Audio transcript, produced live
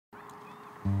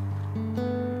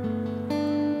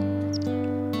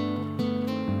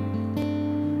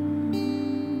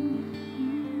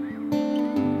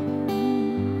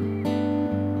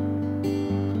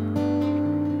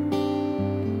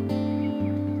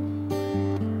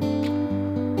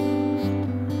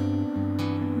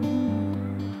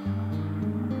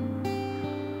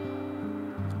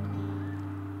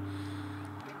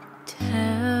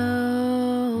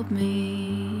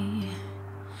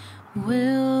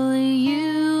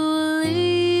you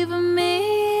leave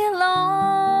me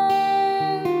lonely?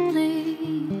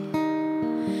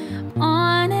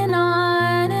 On and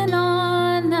on and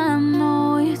on, I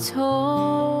know you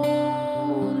told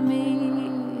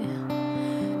me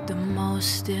the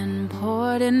most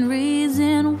important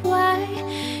reason why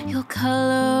you're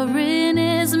coloring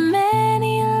as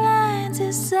many lines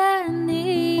as I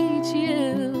need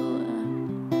you.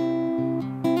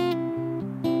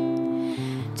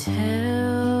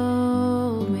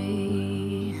 Tell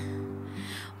me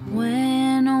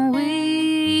when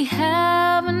we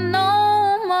have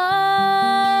no money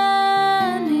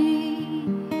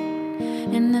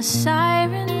and the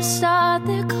sirens start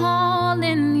their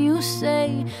calling, you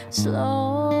say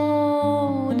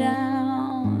slow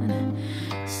down,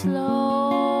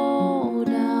 slow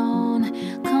down,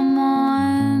 come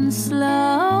on, slow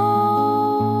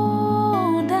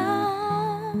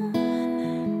down.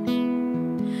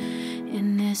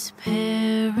 And this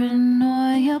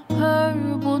paranoia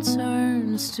purple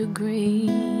turns to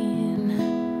green,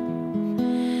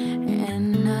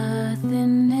 and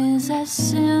nothing is as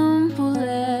simple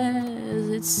as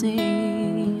it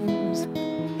seems.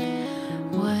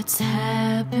 What's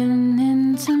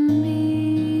happening to me?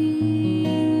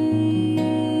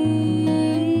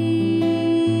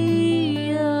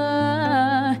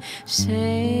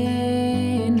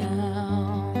 Say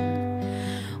now,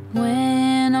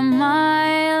 when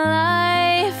my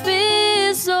life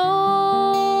is over,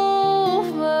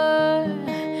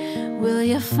 will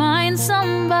you find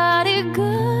somebody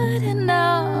good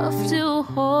enough to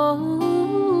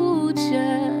hold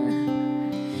you?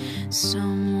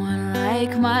 Someone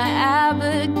like my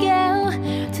Abigail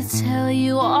to tell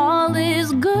you all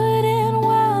is good and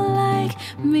well, like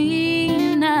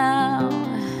me now.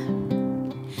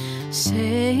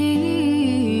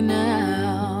 Say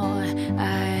now,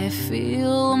 I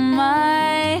feel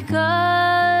my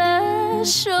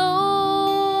colors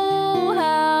show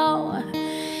how,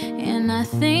 and I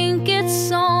think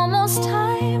it's almost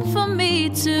time for me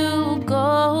to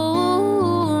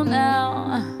go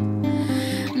now.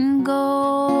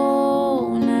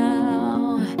 Go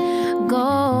now, go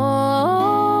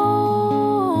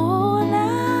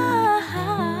now.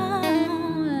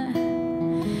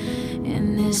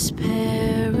 And this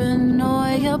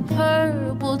paranoia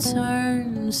purple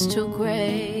turns to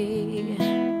gray,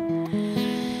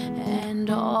 and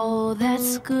all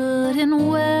that's good and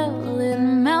well, it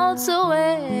melts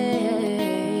away